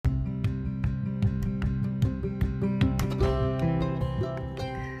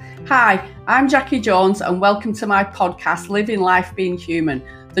Hi, I'm Jackie Jones and welcome to my podcast, Living Life Being Human,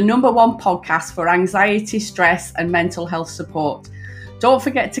 the #1 podcast for anxiety, stress and mental health support. Don't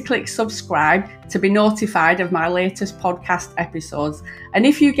forget to click subscribe to be notified of my latest podcast episodes. And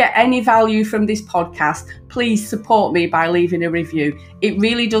if you get any value from this podcast, please support me by leaving a review. It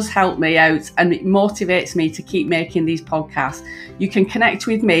really does help me out and it motivates me to keep making these podcasts. You can connect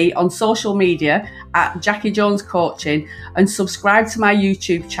with me on social media at Jackie Jones Coaching and subscribe to my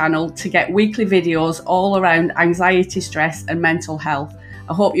YouTube channel to get weekly videos all around anxiety, stress and mental health.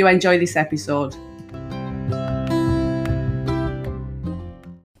 I hope you enjoy this episode.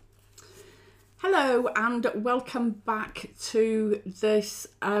 Hello and welcome back to this.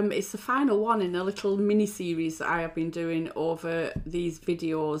 It's the final one in a little mini series that I have been doing over these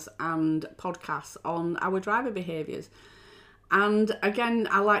videos and podcasts on our driver behaviours. And again,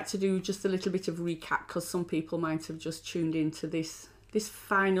 I like to do just a little bit of recap because some people might have just tuned into this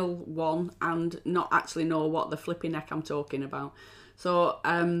final one and not actually know what the flipping heck I'm talking about. So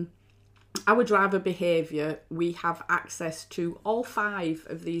our driver behaviour, we have access to all 5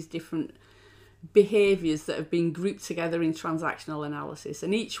 of these different behaviours that have been grouped together in transactional analysis,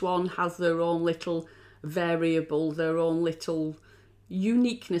 and each one has their own little variable, their own little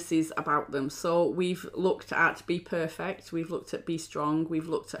uniquenesses about them. So we've looked at be perfect, we've looked at be strong, we've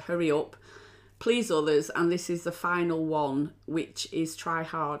looked at hurry up, please others, and this is the final one, which is try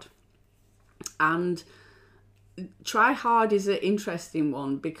hard. And try hard is an interesting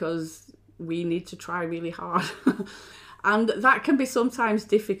one because we need to try really hard and that can be sometimes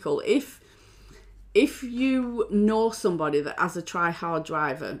difficult. If you know somebody that as a try-hard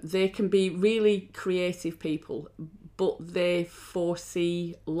driver, they can be really creative people, but they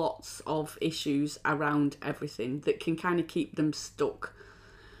foresee lots of issues around everything that can kind of keep them stuck.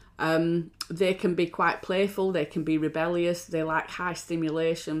 They can be quite playful, they can be rebellious, they like high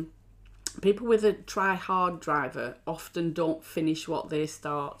stimulation. People with a try-hard driver often don't finish what they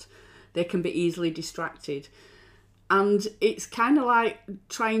start. They can be easily distracted. And it's kind of like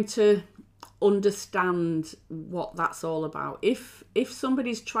trying to understand what that's all about. If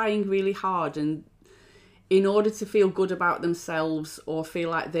somebody's trying really hard and in order to feel good about themselves or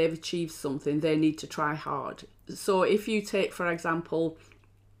feel like they've achieved something, they need to try hard. So if you take, for example,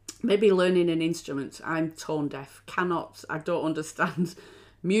 maybe learning an instrument. I'm tone deaf, I don't understand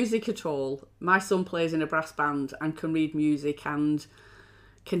music at all. My son plays in a brass band and can read music and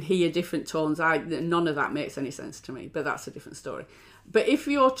can hear different tones. None of that makes any sense to me, but that's a different story. But if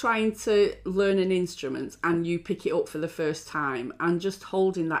you're trying to learn an instrument and you pick it up for the first time and just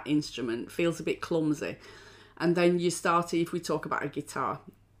holding that instrument feels a bit clumsy, and then you start, if we talk about a guitar,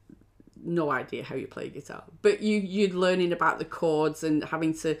 no idea how you play a guitar, but you're learning about the chords and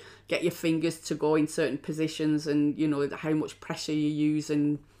having to get your fingers to go in certain positions and you know how much pressure you use,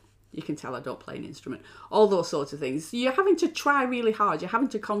 and you can tell I don't play an instrument, all those sorts of things. You're having to try really hard, you're having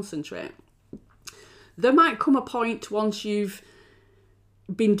to concentrate. There might come a point once you've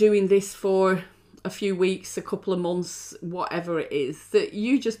been doing this for a few weeks, a couple of months, whatever it is, that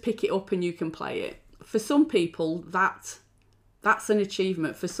you just pick it up and you can play it. For some people, that's an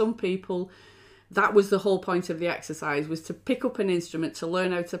achievement. For some people, that was the whole point of the exercise, was to pick up an instrument, to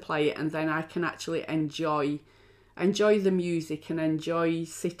learn how to play it, and then I can actually enjoy the music and enjoy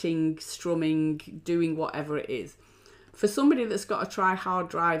sitting, strumming, doing whatever it is. For somebody that's got a try-hard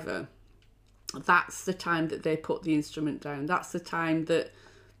driver, that's the time that they put the instrument down. That's the time that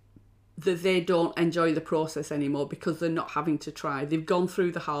they don't enjoy the process anymore because they're not having to try. They've gone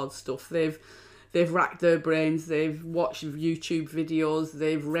through the hard stuff. They've racked their brains. They've watched YouTube videos.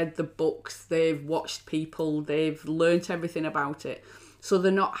 They've read the books. They've watched people. They've learnt everything about it. So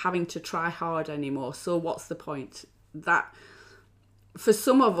they're not having to try hard anymore. So what's the point? That, for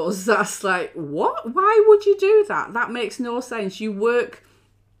some of us, that's like, what? Why would you do that? That makes no sense. You work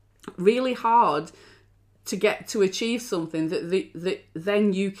really hard to achieve something that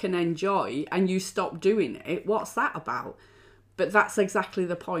then you can enjoy, and you stop doing it. What's that about? But that's exactly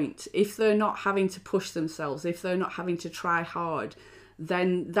the point. If they're not having to push themselves, if they're not having to try hard,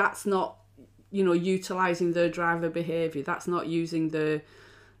 then that's not, utilising their driver behaviour. That's not using the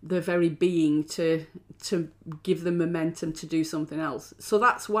very being to give them momentum to do something else. So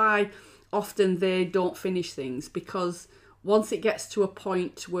that's why often they don't finish things, because once it gets to a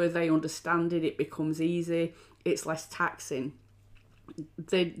point where they understand it, it becomes easy, it's less taxing.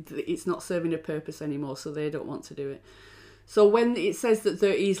 It's not serving a purpose anymore, so they don't want to do it. So when it says that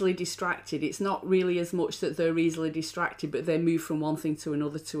they're easily distracted, it's not really as much that they're easily distracted, but they move from one thing to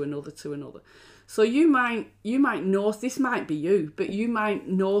another, to another, to another. So you might know, this might be you, but you might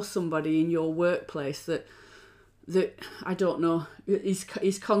know somebody in your workplace that that, I don't know,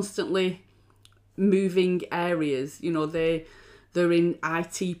 is constantly moving areas. You know, they're in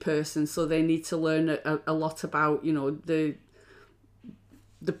IT person, so they need to learn a lot about, you know,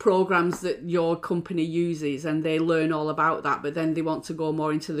 the programs that your company uses, and they learn all about that, but then they want to go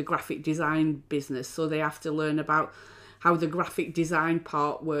more into the graphic design business, so they have to learn about how the graphic design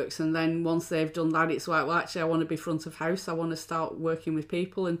part works. And then once they've done that, it's like, well, actually I want to be front of house, I want to start working with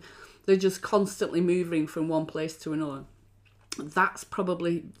people, and they're just constantly moving from one place to another. That's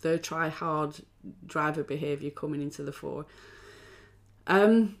probably the try hard driver behaviour coming into the fore.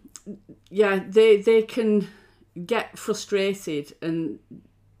 They can get frustrated and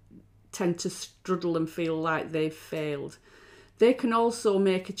tend to struggle and feel like they've failed. They can also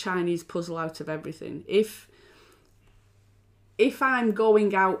make a Chinese puzzle out of everything. If I'm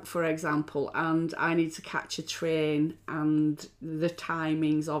going out, for example, and I need to catch a train and the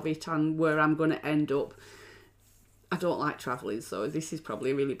timings of it and where I'm going to end up, I don't like travelling, so this is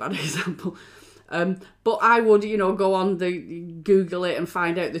probably a really bad example. But I would, you know, go on Google it and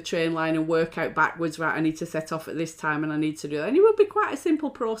find out the train line and work out backwards, right, I need to set off at this time and I need to do that. And it would be quite a simple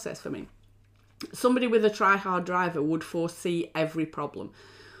process for me. Somebody with a try-hard driver would foresee every problem.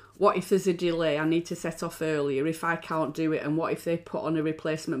 What if there's a delay? I need to set off earlier if I can't do it. And what if they put on a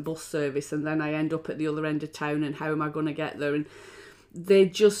replacement bus service and then I end up at the other end of town, and how am I going to get there? And they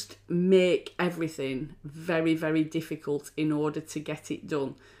just make everything very, very difficult in order to get it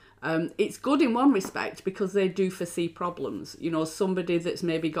done. It's good in one respect because they do foresee problems. You know, somebody that's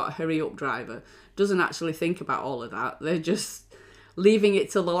maybe got a hurry up driver doesn't actually think about all of that. They're just leaving it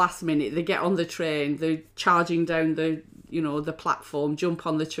till the last minute. They get on the train, they're charging down the platform, jump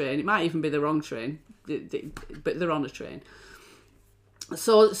on the train. It might even be the wrong train, but they're on a train.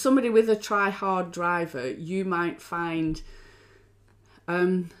 So somebody with a try-hard driver, you might find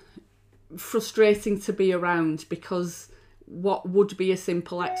frustrating to be around, because what would be a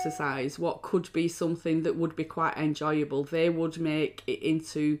simple exercise, what could be something that would be quite enjoyable, they would make it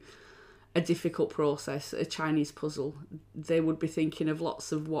into a difficult process, a Chinese puzzle. They would be thinking of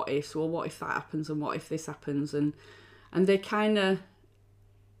lots of what ifs. Well, what if that happens, and what if this happens? And they kind of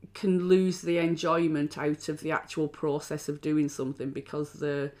can lose the enjoyment out of the actual process of doing something because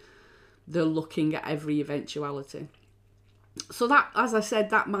they're looking at every eventuality. So that, as I said,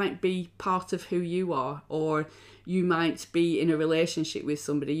 that might be part of who you are, or you might be in a relationship with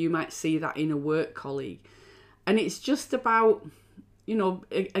somebody. You might see that in a work colleague. And it's just about, you know,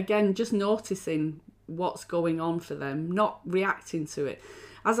 again, just noticing what's going on for them, not reacting to it.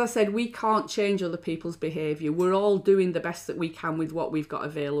 As I said, we can't change other people's behaviour. We're all doing the best that we can with what we've got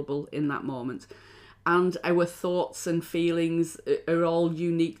available in that moment. And our thoughts and feelings are all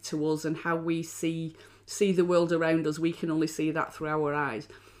unique to us, and how we see the world around us, we can only see that through our eyes.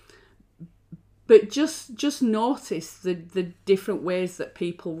 But just notice the different ways that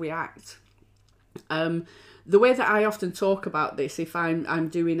people react. The way that I often talk about this, if I'm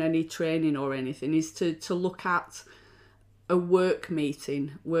doing any training or anything, is to look at a work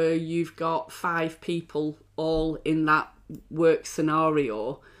meeting where you've got 5 people all in that work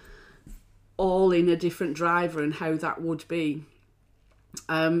scenario, all in a different driver, and how that would be.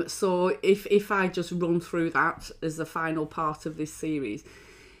 So if I just run through that as the final part of this series,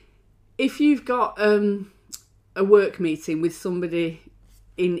 if you've got a work meeting with somebody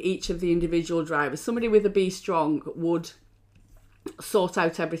in each of the individual drivers, somebody with a Be Strong would sort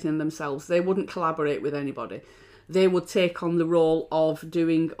out everything themselves. They wouldn't collaborate with anybody. They would take on the role of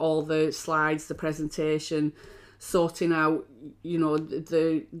doing all the slides, the presentation, sorting out, you know,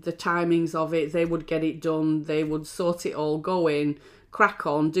 the timings of it. They would get it done. They would sort it all, go in, crack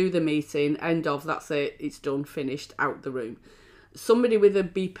on, do the meeting, end of, that's it, it's done, finished, out the room. Somebody with a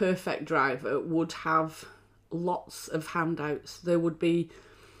Be Perfect driver would have lots of handouts. There would be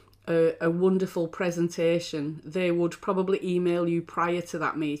a wonderful presentation. They would probably email you prior to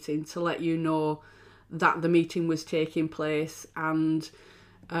that meeting to let you know that the meeting was taking place, and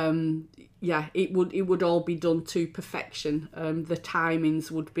it would all be done to perfection. The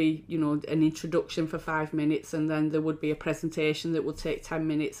timings would be, you know, an introduction for 5 minutes, and then there would be a presentation that would take 10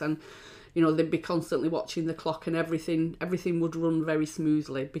 minutes, and you know, they'd be constantly watching the clock, and everything would run very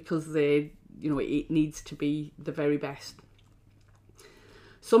smoothly because it needs to be the very best.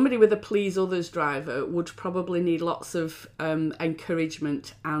 Somebody with a Please Others driver would probably need lots of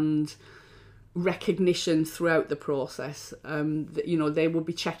encouragement and recognition throughout the process. You know, they would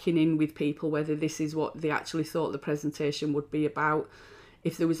be checking in with people whether this is what they actually thought the presentation would be about,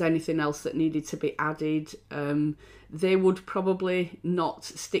 if there was anything else that needed to be added. They would probably not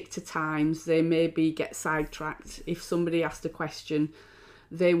stick to times. They maybe get sidetracked. If somebody asked a question,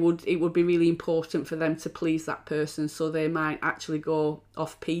 it would be really important for them to please that person, so they might actually go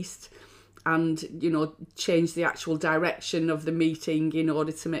off piste and, you know, change the actual direction of the meeting in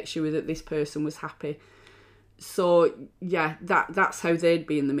order to make sure that this person was happy. So yeah, that's how they'd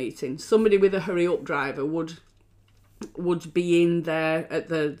be in the meeting. Somebody with a hurry up driver would be in there at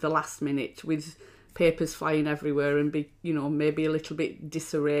the last minute with papers flying everywhere and be, you know, maybe a little bit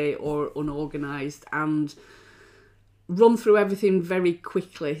disarray or unorganised, and run through everything very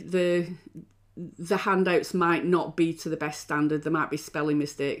quickly. The handouts might not be to the best standard. There might be spelling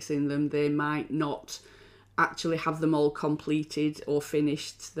mistakes in them. They might not actually have them all completed or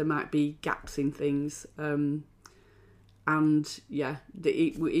finished. There might be gaps in things. And yeah,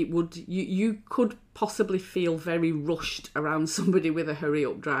 you could possibly feel very rushed around somebody with a hurry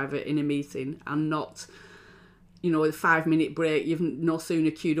up driver in a meeting, and not, you know, a 5-minute break. You've no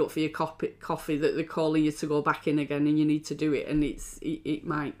sooner queued up for your coffee that they're calling you to go back in again, and you need to do it, and it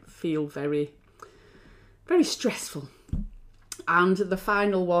might feel very, very stressful. And the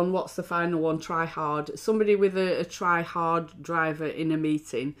final one, what's the final one? Try hard. Somebody with a try hard driver in a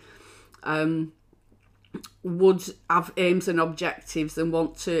meeting would have aims and objectives and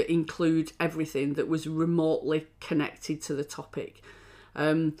want to include everything that was remotely connected to the topic.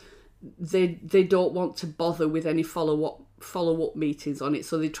 They don't want to bother with any follow-up meetings on it,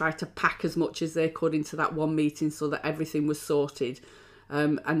 so they try to pack as much as they could into that one meeting so that everything was sorted.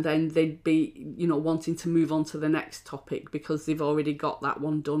 And then they'd be, you know, wanting to move on to the next topic because they've already got that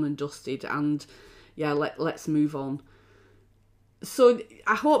one done and dusted, and yeah, let's move on. So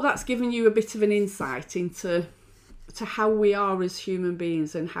I hope that's given you a bit of an insight into how we are as human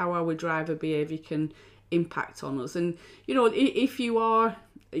beings and how our driver behaviour can impact on us. And, you know, if you are,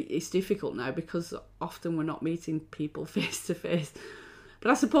 it's difficult now because often we're not meeting people face to face. But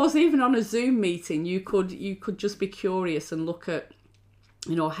I suppose even on a Zoom meeting, you could just be curious and look at,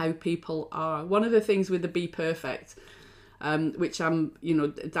 you know, how people are. One of the things with the Be Perfect, which you know,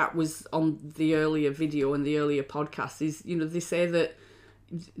 that was on the earlier video and the earlier podcast, is, you know, they say that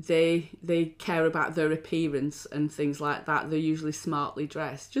they care about their appearance and things like that. They're usually smartly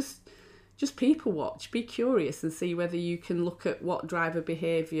dressed. Just people watch, be curious and see whether you can look at what driver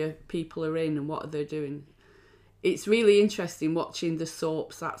behaviour people are in and what they're doing. It's really interesting watching the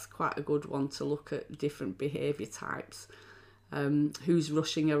soaps. That's quite a good one to look at different behaviour types. Who's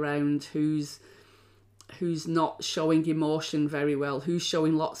rushing around, who's not showing emotion very well, who's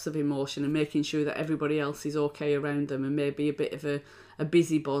showing lots of emotion and making sure that everybody else is okay around them, and maybe a bit of a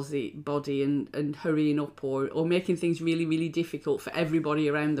busybody and hurrying up or making things really, really difficult for everybody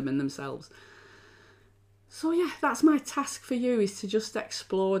around them and themselves. So yeah, that's my task for you, is to just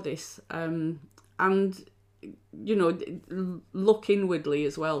explore this and, you know, look inwardly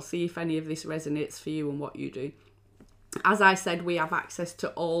as well, see if any of this resonates for you and what you do. As I said, we have access to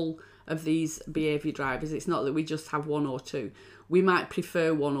all of these behaviour drivers. It's not that we just have one or two. We might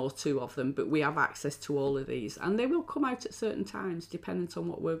prefer one or two of them, but we have access to all of these, and they will come out at certain times dependent on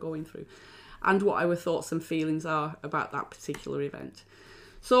what we're going through and what our thoughts and feelings are about that particular event.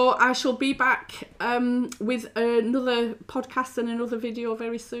 So I shall be back with another podcast and another video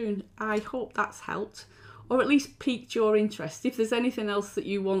very soon. I hope that's helped, or at least piqued your interest. If there's anything else that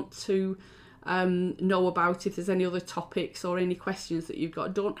you want to know about, if there's any other topics or any questions that you've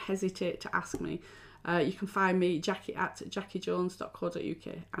got, don't hesitate to ask me. You can find me, Jackie, at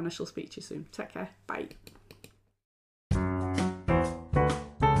jackiejones.co.uk, and I shall speak to you soon. Take care. Bye.